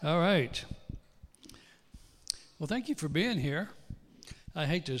All right. Well, thank you for being here. I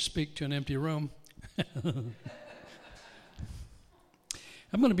hate to speak to an empty room. I'm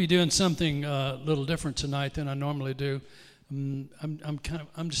going to be doing something a little different tonight than I normally do. I'm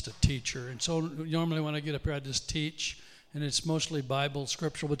just a teacher, and so normally when I get up here, I just teach, and it's mostly Bible,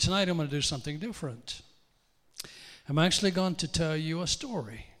 scriptural. But tonight, I'm going to do something different. I'm actually going to tell you a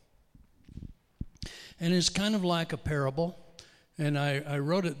story, and it's kind of like a parable. And I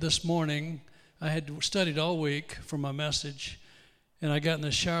wrote it this morning. I had studied all week for my message, and I got in the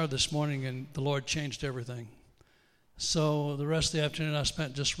shower this morning, and the Lord changed everything. So the rest of the afternoon I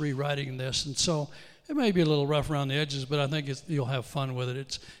spent just rewriting this, and so it may be a little rough around the edges, but I think you'll have fun with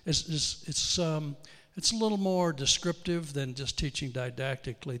it. It's a little more descriptive than just teaching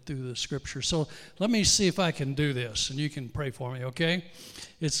didactically through the Scripture. So let me see if I can do this, and you can pray for me, okay?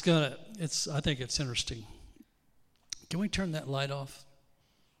 I think it's interesting. Can we turn that light off?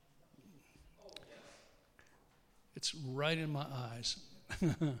 It's right in my eyes.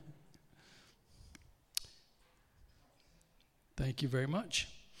 Thank you very much.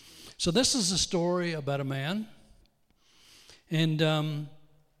 So this is a story about a man, and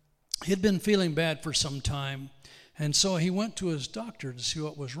he'd been feeling bad for some time, and so he went to his doctor to see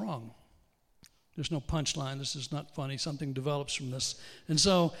what was wrong. There's no punchline. This is not funny. Something develops from this. And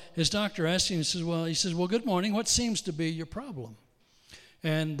so his doctor asked him, he says, well, good morning. What seems to be your problem?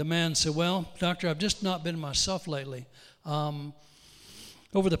 And the man said, well, doctor, I've just not been myself lately.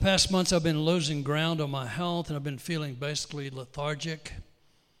 Over the past months, I've been losing ground on my health, and I've been feeling basically lethargic,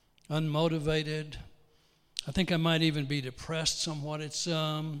 unmotivated. I think I might even be depressed somewhat.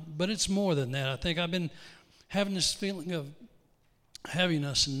 But it's more than that. I think I've been having this feeling of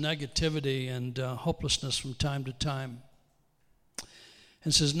heaviness and negativity and hopelessness from time to time.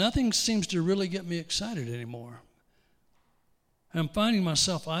 And says, nothing seems to really get me excited anymore. I'm finding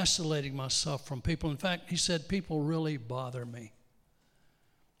myself isolating myself from people. In fact, he said, people really bother me.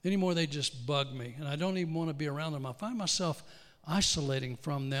 Anymore, they just bug me, and I don't even want to be around them. I find myself isolating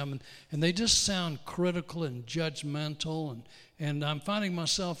from them, and they just sound critical and judgmental, and I'm finding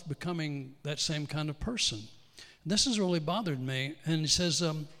myself becoming that same kind of person. This has really bothered me. And he says,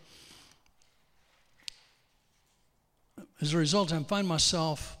 as a result, I find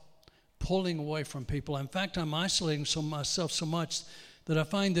myself pulling away from people. In fact, I'm isolating myself so much that I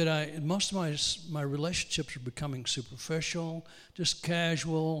find that most of my relationships are becoming superficial, just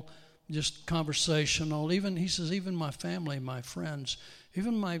casual, just conversational. Even, he says, even my family, my friends,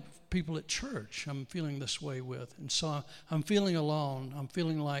 even my people at church, I'm feeling this way with. And so I'm feeling alone. I'm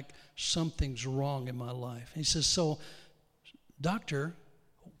feeling like something's wrong in my life. He says, so, doctor,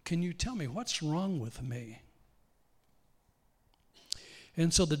 can you tell me what's wrong with me?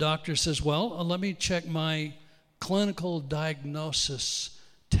 And so the doctor says, well, let me check my clinical diagnosis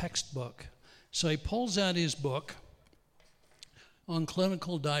textbook. So he pulls out his book on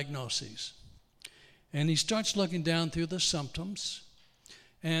clinical diagnoses, and he starts looking down through the symptoms.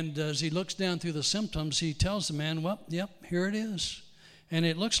 And as he looks down through the symptoms, he tells the man, well, yep, here it is. And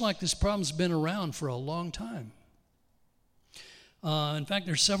it looks like this problem's been around for a long time. In fact,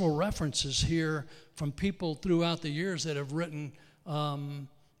 there's several references here from people throughout the years that have written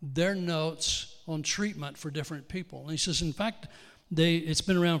their notes on treatment for different people. And he says, in fact, it's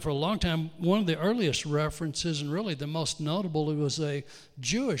been around for a long time. One of the earliest references, and really the most notable, it was a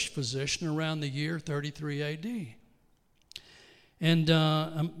Jewish physician around the year 33 A.D.,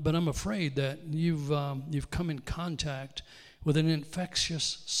 but I'm afraid that you've come in contact with an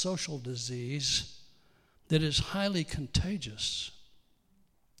infectious social disease that is highly contagious.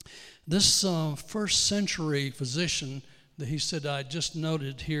 This first century physician that he said I just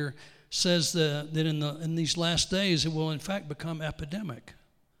noted here says that in these last days it will in fact become epidemic,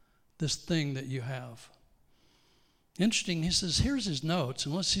 this thing that you have. Interesting, he says, here's his notes,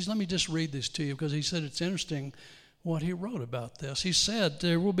 and let me just read this to you because he said it's interesting what he wrote about this. He said,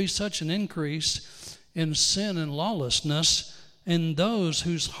 there will be such an increase in sin and lawlessness in those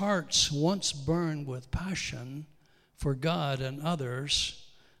whose hearts once burned with passion for God and others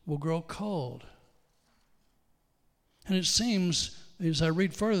will grow cold. And it seems, as I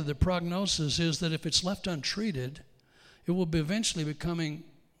read further, the prognosis is that if it's left untreated, it will be eventually becoming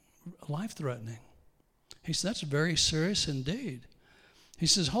life-threatening. He says, that's very serious indeed. He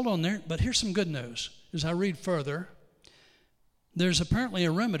says, hold on there, but here's some good news. As I read further, there's apparently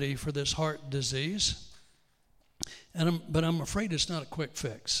a remedy for this heart disease, but I'm afraid it's not a quick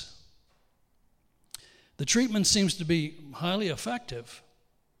fix. The treatment seems to be highly effective,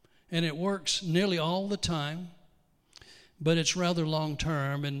 and it works nearly all the time, but it's rather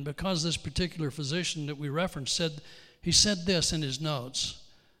long-term. And because this particular physician that we referenced he said this in his notes,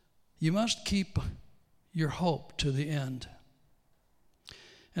 You must keep your hope to the end.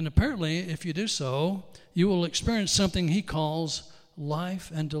 And apparently, if you do so, you will experience something he calls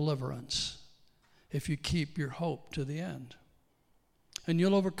life and deliverance if you keep your hope to the end. And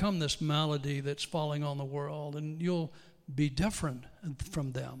you'll overcome this malady that's falling on the world, and you'll be different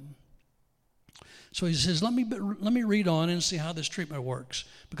from them. So he says, let me read on and see how this treatment works,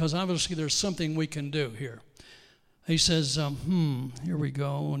 because obviously there's something we can do here. He says, here we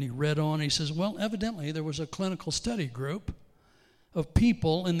go, and he read on. He says, well, evidently there was a clinical study group of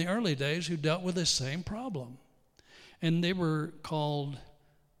people in the early days who dealt with this same problem. And they were called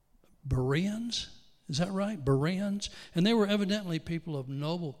Bereans. Is that right? Bereans. And they were evidently people of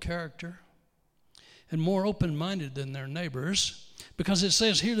noble character and more open-minded than their neighbors, because it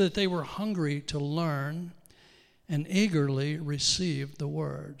says here that they were hungry to learn and eagerly received the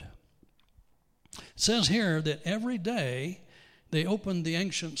word. It says here that every day they opened the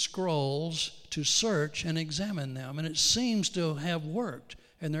ancient scrolls to search and examine them, and it seems to have worked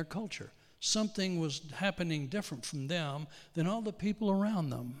in their culture. Something was happening different from them than all the people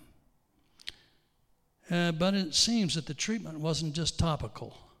around them. But it seems that the treatment wasn't just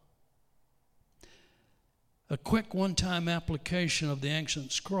topical. A quick one-time application of the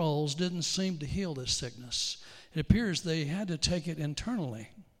ancient scrolls didn't seem to heal this sickness. It appears they had to take it internally.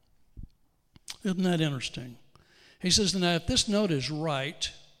 Isn't that interesting? He says, now if this note is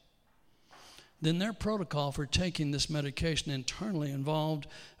right, then their protocol for taking this medication internally involved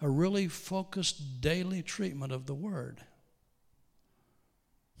a really focused daily treatment of the word.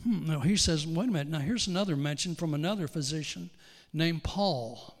 No, he says, wait a minute, now here's another mention from another physician named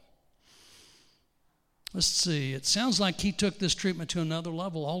Paul. Let's see, it sounds like he took this treatment to another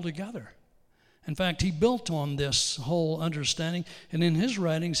level altogether. In fact, he built on this whole understanding, and in his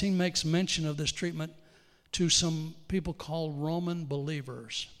writings, he makes mention of this treatment to some people called Roman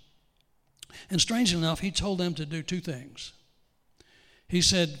believers. And strangely enough, he told them to do two things. He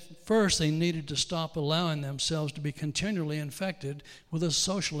said, first, they needed to stop allowing themselves to be continually infected with a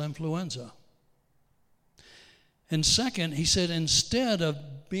social influenza. And second, he said, instead of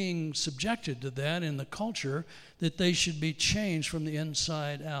being subjected to that in the culture, that they should be changed from the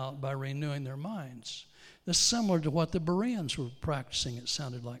inside out by renewing their minds. That's similar to what the Bereans were practicing, it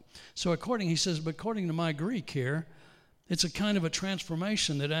sounded like. So he says, but according to my Greek here, it's a kind of a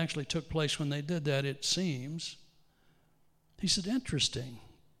transformation that actually took place when they did that, it seems. He said, interesting.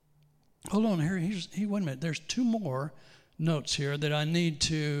 Hold on here. Wait a minute. There's two more notes here that I need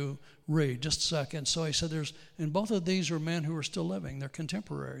to read. Just a second. So he said and both of these are men who are still living. They're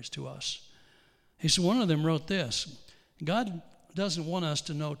contemporaries to us. He said, one of them wrote this: God doesn't want us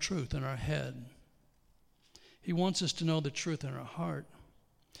to know truth in our head. He wants us to know the truth in our heart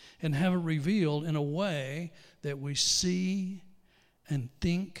and have it revealed in a way that we see and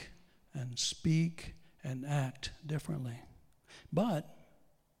think and speak and act differently. But,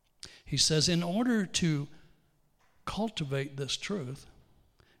 he says, in order to cultivate this truth,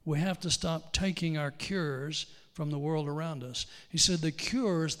 we have to stop taking our cures from the world around us. He said the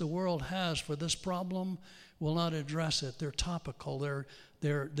cures the world has for this problem will not address it. They're topical,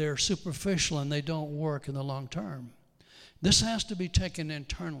 they're superficial, and they don't work in the long term. This has to be taken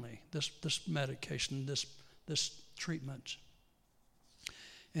internally, this medication, this treatment.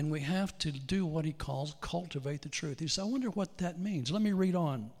 And we have to do what he calls cultivate the truth. He said, I wonder what that means. Let me read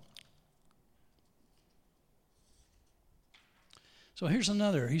on. So here's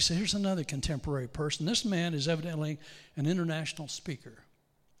another contemporary person. This man is evidently an international speaker.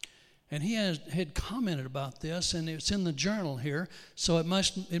 And he had commented about this, and it's in the journal here, so it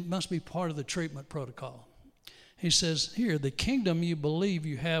must be part of the treatment protocol. He says, here, the kingdom you believe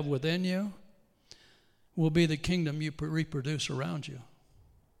you have within you will be the kingdom you reproduce around you.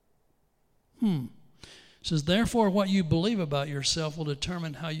 It says, therefore, what you believe about yourself will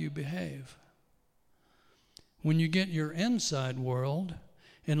determine how you behave. When you get your inside world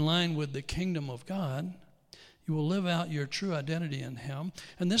in line with the kingdom of God, you will live out your true identity in Him.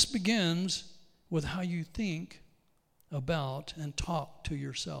 And this begins with how you think about and talk to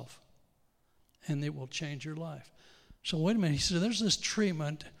yourself. And it will change your life. So wait a minute. He said there's this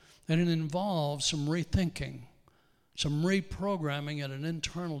treatment, and it involves some rethinking, some reprogramming at an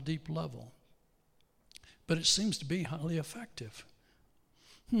internal deep level. But it seems to be highly effective.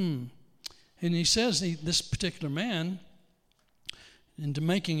 And he says, this particular man, into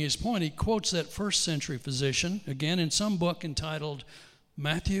making his point, he quotes that first century physician, again, in some book entitled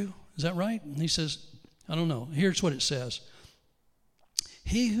Matthew. Is that right? And he says, I don't know. Here's what it says.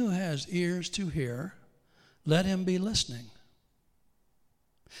 He who has ears to hear, let him be listening.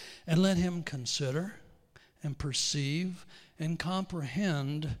 And let him consider and perceive and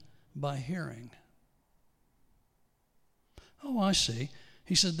comprehend by hearing. Oh, I see.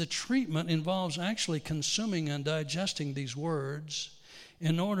 He said the treatment involves actually consuming and digesting these words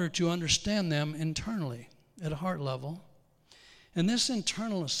in order to understand them internally at a heart level. And this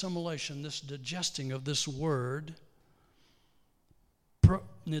internal assimilation, this digesting of this word,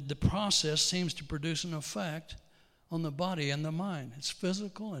 the process seems to produce an effect on the body and the mind. It's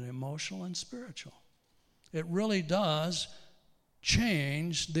physical and emotional and spiritual. It really does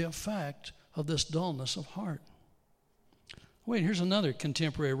change the effect of this dullness of heart. Wait, here's another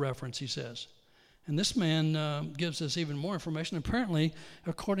contemporary reference, he says. And this man gives us even more information. Apparently,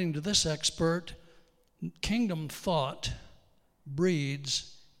 according to this expert, kingdom thought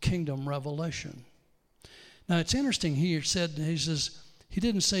breeds kingdom revelation. Now, it's interesting. He says, he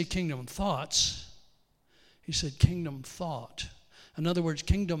didn't say kingdom thoughts. He said kingdom thought. In other words,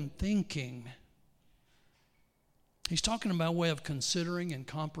 kingdom thinking. He's talking about a way of considering and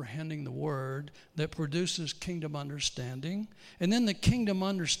comprehending the word that produces kingdom understanding. And then the kingdom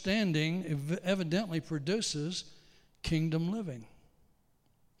understanding evidently produces kingdom living.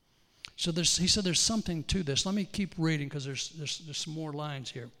 So he said there's something to this. Let me keep reading because there's some more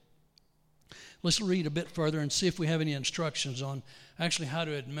lines here. Let's read a bit further and see if we have any instructions on actually how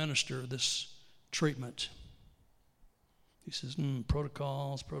to administer this treatment. He says,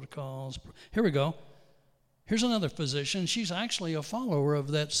 protocols. Here we go. Here's another physician. She's actually a follower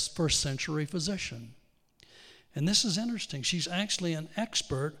of that first century physician. And this is interesting. She's actually an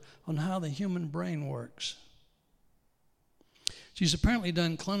expert on how the human brain works. She's apparently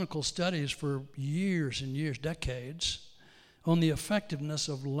done clinical studies for years and years, decades, on the effectiveness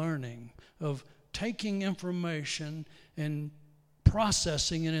of learning, of taking information and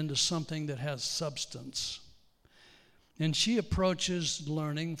processing it into something that has substance. And she approaches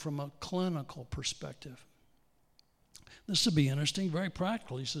learning from a clinical perspective. This would be interesting, very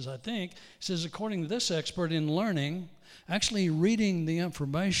practical. He says, according to this expert in learning, actually reading the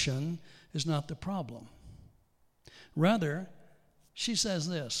information is not the problem. Rather, she says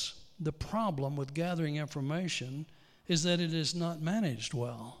this, the problem with gathering information is that it is not managed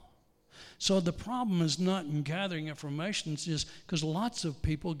well. So the problem is not in gathering information, it's just because lots of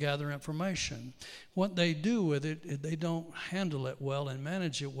people gather information. What they do with it, they don't handle it well and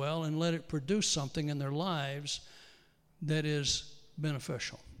manage it well and let it produce something in their lives that is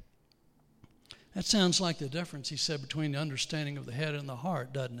beneficial. That sounds like the difference, he said, between the understanding of the head and the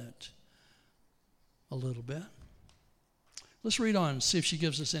heart, doesn't it? A little bit. Let's read on and see if she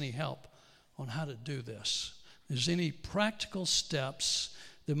gives us any help on how to do this. If there's any practical steps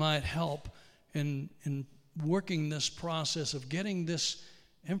that might help in working this process of getting this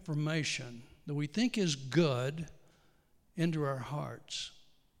information that we think is good into our hearts.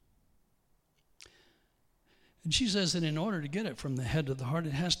 And she says that in order to get it from the head to the heart,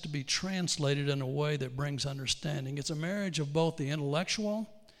 it has to be translated in a way that brings understanding. It's a marriage of both the intellectual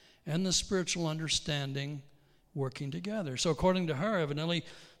and the spiritual understanding working together. So according to her, evidently,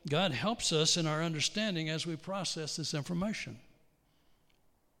 God helps us in our understanding as we process this information.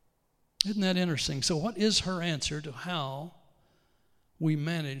 Isn't that interesting? So what is her answer to how we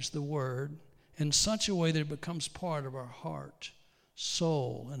manage the word in such a way that it becomes part of our heart,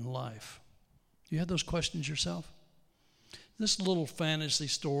 soul, and life? You had those questions yourself? This little fantasy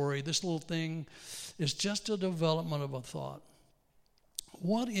story, this little thing is just a development of a thought.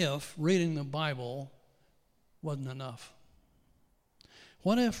 What if reading the Bible wasn't enough?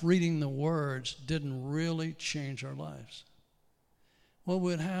 What if reading the words didn't really change our lives? Well,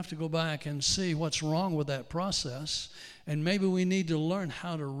 we'd have to go back and see what's wrong with that process, and maybe we need to learn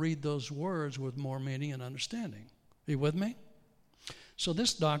how to read those words with more meaning and understanding. Are you with me? So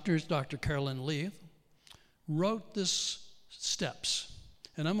this doctor is Dr. Carolyn Leaf, wrote this steps.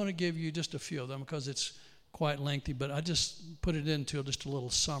 And I'm going to give you just a few of them because it's quite lengthy, but I just put it into just a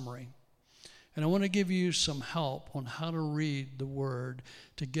little summary. And I want to give you some help on how to read the word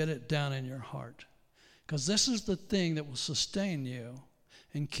to get it down in your heart. Because this is the thing that will sustain you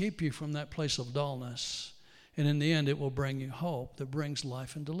and keep you from that place of dullness. And in the end, it will bring you hope that brings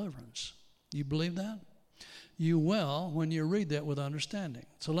life and deliverance. You believe that? You will when you read that with understanding.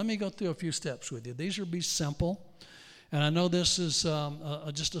 So let me go through a few steps with you. These will be simple. And I know this is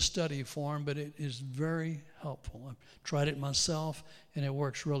just a study form, but it is very helpful. I've tried it myself, and it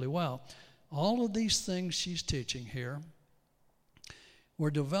works really well. All of these things she's teaching here were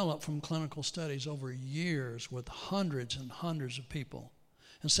developed from clinical studies over years with hundreds and hundreds of people.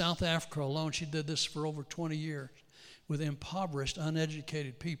 In South Africa alone, she did this for over 20 years with impoverished,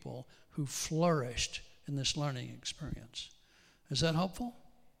 uneducated people who flourished in this learning experience. Is that helpful?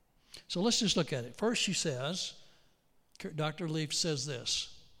 So let's just look at it. First, she says, Dr. Leaf says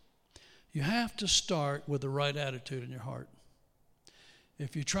this, You have to start with the right attitude in your heart.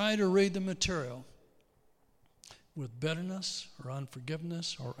 If you try to read the material with bitterness or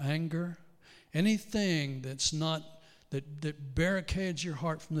unforgiveness or anger, anything that's not that barricades your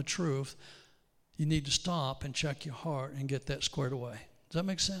heart from the truth, you need to stop and check your heart and get that squared away. Does that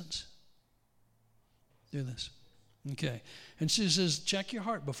make sense? Do this. Okay. And she says, check your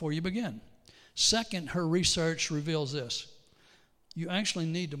heart before you begin. Second, her research reveals this. You actually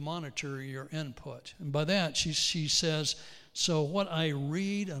need to monitor your input. And by that, she says, so what I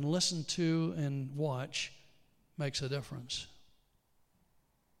read and listen to and watch makes a difference.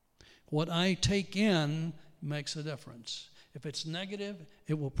 What I take in makes a difference. If it's negative,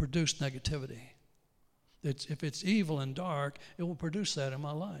 it will produce negativity. If it's evil and dark, it will produce that in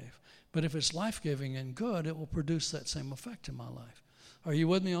my life. But if it's life-giving and good, it will produce that same effect in my life. Are you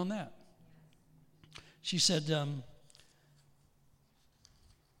with me on that? She said,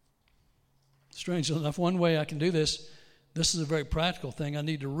 strangely enough, one way I can do this is a very practical thing. I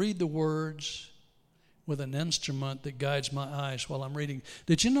need to read the words with an instrument that guides my eyes while I'm reading.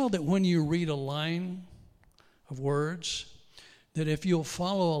 Did you know that when you read a line of words, that if you'll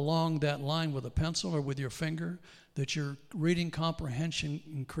follow along that line with a pencil or with your finger, that your reading comprehension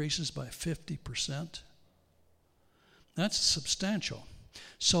increases by 50%? That's substantial.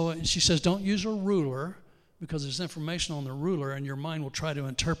 So she says, don't use a ruler, because there's information on the ruler and your mind will try to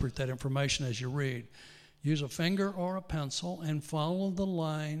interpret that information as you read. Use a finger or a pencil and follow the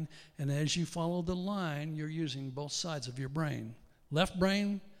line, and as you follow the line, you're using both sides of your brain. Left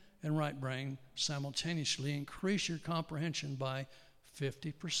brain and right brain simultaneously increase your comprehension by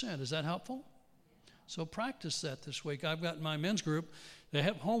 50%. Is that helpful? So practice that this week. I've got my men's group. They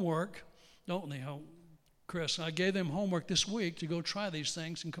have homework, don't they, Chris? I gave them homework this week to go try these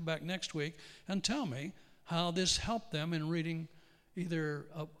things and come back next week and tell me how this helped them in reading either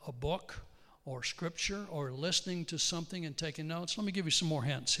a book or scripture or listening to something and taking notes. Let me give you some more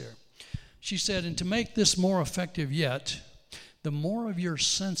hints here. She said, and to make this more effective yet, the more of your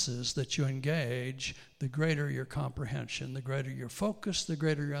senses that you engage, the greater your comprehension, the greater your focus, the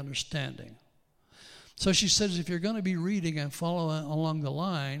greater your understanding. So she says, if you're going to be reading and following along the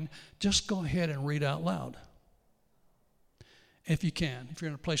line, just go ahead and read out loud. If you can, if you're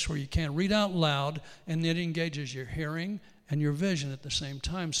in a place where you can, read out loud, and it engages your hearing and your vision at the same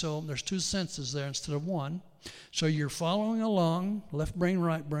time. So there's two senses there instead of one. So you're following along, left brain,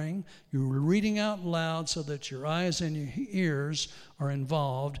 right brain. You're reading out loud so that your eyes and your ears are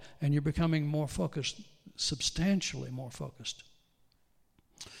involved, and you're becoming more focused, substantially more focused.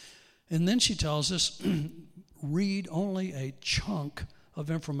 And then she tells us, read only a chunk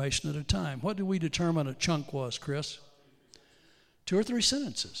of information at a time. What did we determine a chunk was, Chris? 2 or 3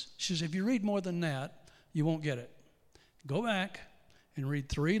 sentences. She says, if you read more than that, you won't get it. Go back and read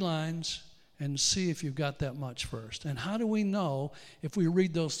 3 lines and see if you've got that much first. And how do we know if we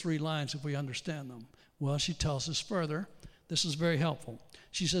read those 3 lines, if we understand them? Well, she tells us further. This is very helpful.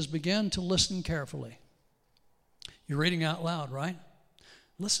 She says, begin to listen carefully. You're reading out loud, right?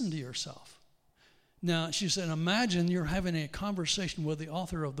 Listen to yourself. Now, she said, imagine you're having a conversation with the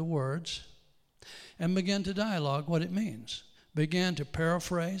author of the words and begin to dialogue what it means. Begin to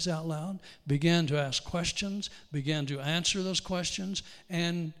paraphrase out loud. Begin to ask questions. Begin to answer those questions.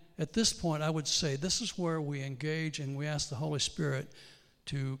 And at this point, I would say this is where we engage and we ask the Holy Spirit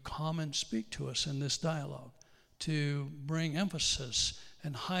to come and speak to us in this dialogue, to bring emphasis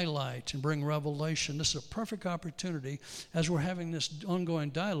and highlight and bring revelation. This is a perfect opportunity as we're having this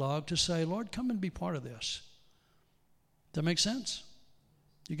ongoing dialogue to say, Lord, come and be part of this. Does that make sense?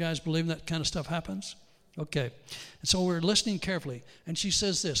 You guys believe that kind of stuff happens? Okay. And so we're listening carefully. And she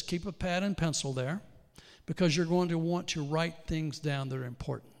says this, keep a pad and pencil there because you're going to want to write things down that are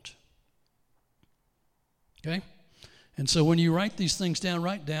important. Okay? And so when you write these things down,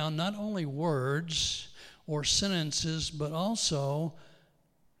 write down not only words or sentences, but also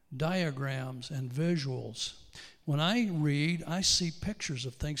diagrams and visuals. When I read, I see pictures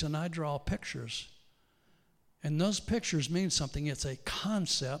of things and I draw pictures. And those pictures mean something. It's a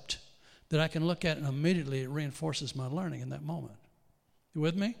concept that I can look at and immediately it reinforces my learning in that moment. You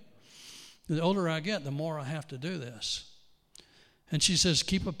with me? The older I get, the more I have to do this. And she says,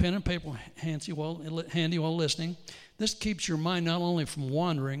 keep a pen and paper handy while listening. This keeps your mind not only from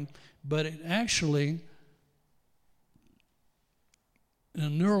wandering, but it actually, in a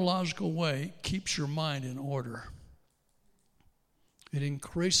neurological way, keeps your mind in order. It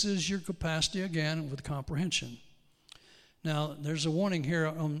increases your capacity, again, with comprehension. Now, there's a warning here.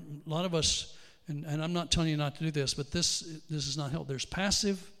 A lot of us, and I'm not telling you not to do this, but this is not help. There's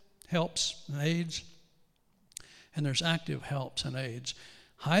passive helps and aids, and there's active helps and aids.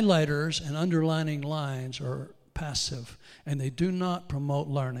 Highlighters and underlining lines are passive, and they do not promote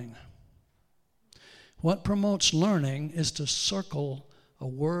learning. What promotes learning is to circle a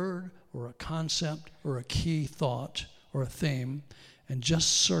word or a concept or a key thought or a theme and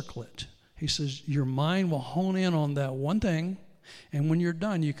just circle it. He says your mind will hone in on that one thing, and when you're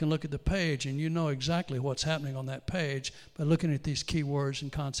done, you can look at the page and you know exactly what's happening on that page by looking at these key words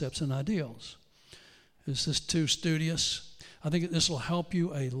and concepts and ideals. Is this too studious? I think this will help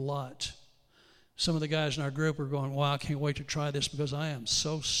you a lot. Some of the guys in our group are going, wow, I can't wait to try this because I am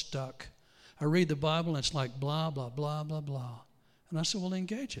so stuck. I read the Bible and it's like blah, blah, blah, blah, blah. And I said, well,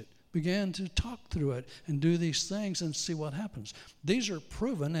 engage it. Begin to talk through it and do these things and see what happens. These are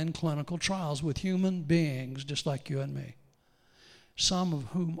proven in clinical trials with human beings just like you and me. Some of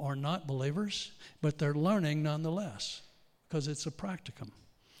whom are not believers, but they're learning nonetheless because it's a practicum.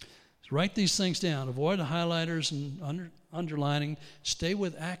 So write these things down. Avoid the highlighters and underlining. Stay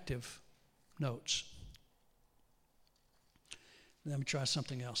with active notes. Let me try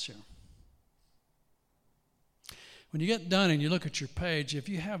something else here. When you get done and you look at your page, if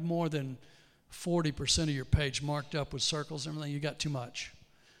you have more than 40% of your page marked up with circles and everything, you got too much.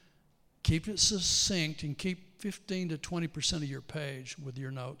 Keep it succinct and keep 15 to 20% of your page with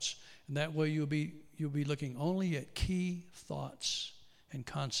your notes. And that way you'll be looking only at key thoughts and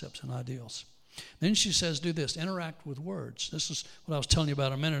concepts and ideals. Then she says, do this, interact with words. This is what I was telling you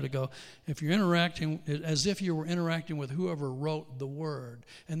about a minute ago. If you're interacting as if you were interacting with whoever wrote the word,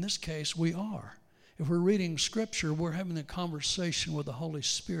 in this case, we are. If we're reading Scripture, we're having a conversation with the Holy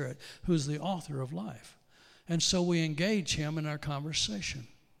Spirit, who's the author of life. And so we engage him in our conversation.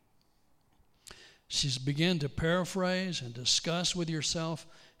 She's begin to paraphrase and discuss with yourself,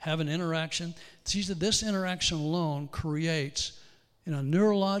 have an interaction. See, this interaction alone creates, in a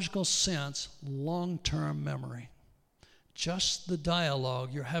neurological sense, long-term memory. Just the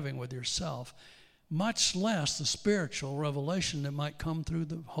dialogue you're having with yourself, much less the spiritual revelation that might come through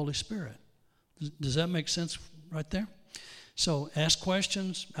the Holy Spirit. Does that make sense right there? So ask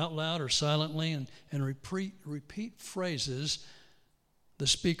questions out loud or silently and repeat phrases the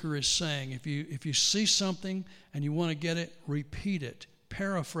speaker is saying. If you see something and you want to get it, repeat it,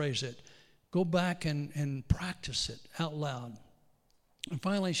 paraphrase it. Go back and practice it out loud. And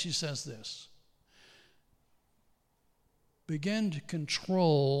finally, she says this. Begin to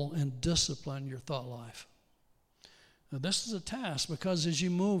control and discipline your thought life. Now, this is a task because as you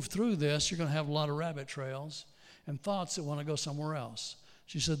move through this, you're going to have a lot of rabbit trails and thoughts that want to go somewhere else.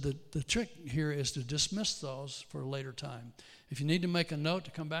 She said the trick here is to dismiss those for a later time. If you need to make a note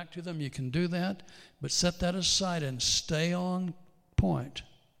to come back to them, you can do that, but set that aside and stay on point.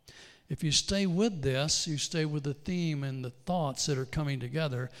 If you stay with this, you stay with the theme and the thoughts that are coming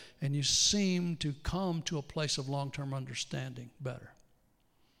together, and you seem to come to a place of long-term understanding better.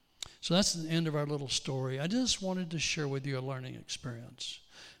 So that's the end of our little story. I just wanted to share with you a learning experience.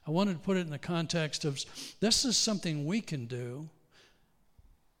 I wanted to put it in the context of this is something we can do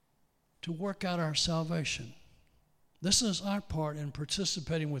to work out our salvation. This is our part in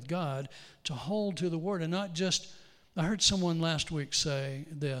participating with God to hold to the Word and not just, I heard someone last week say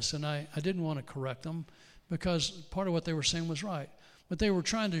this, and I didn't want to correct them because part of what they were saying was right. But they were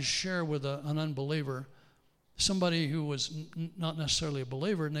trying to share with an unbeliever, somebody who was not necessarily a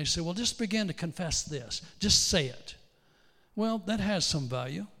believer, and they said, well, just begin to confess this. Just say it. Well, that has some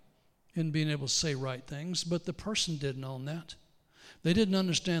value in being able to say right things, but the person didn't own that. They didn't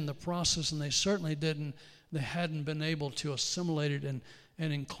understand the process, and they hadn't been able to assimilate it and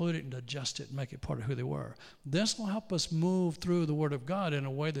include it and adjust it and make it part of who they were. This will help us move through the Word of God in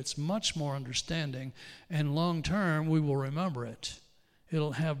a way that's much more understanding, and long term, we will remember it.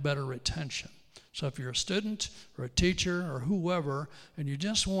 It'll have better retention. So if you're a student or a teacher or whoever, and you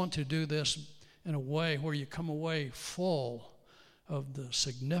just want to do this in a way where you come away full of the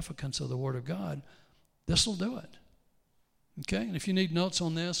significance of the Word of God, this will do it. Okay? And if you need notes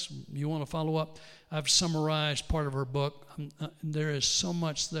on this, you want to follow up, I've summarized part of her book. There is so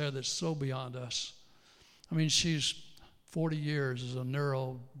much there that's so beyond us. I mean, she's 40 years as a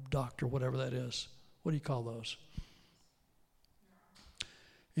neuro doctor, whatever that is. What do you call those?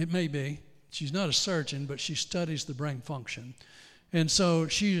 It may be. She's not a surgeon, but she studies the brain function. And so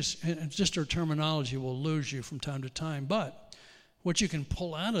just her terminology will lose you from time to time. But what you can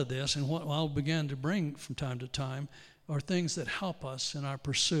pull out of this, and what I'll begin to bring from time to time, are things that help us in our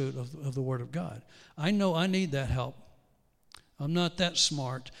pursuit of the Word of God. I know I need that help. I'm not that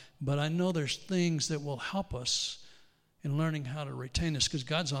smart, but I know there's things that will help us in learning how to retain this because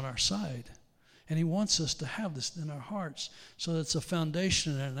God's on our side. And He wants us to have this in our hearts so that it's a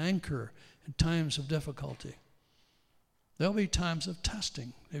foundation and an anchor in times of difficulty. There'll be times of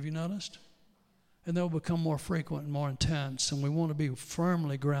testing. Have you noticed? And they'll become more frequent and more intense, and we want to be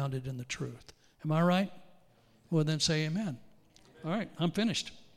firmly grounded in the truth. Am I right? Well, then say amen. All right, I'm finished.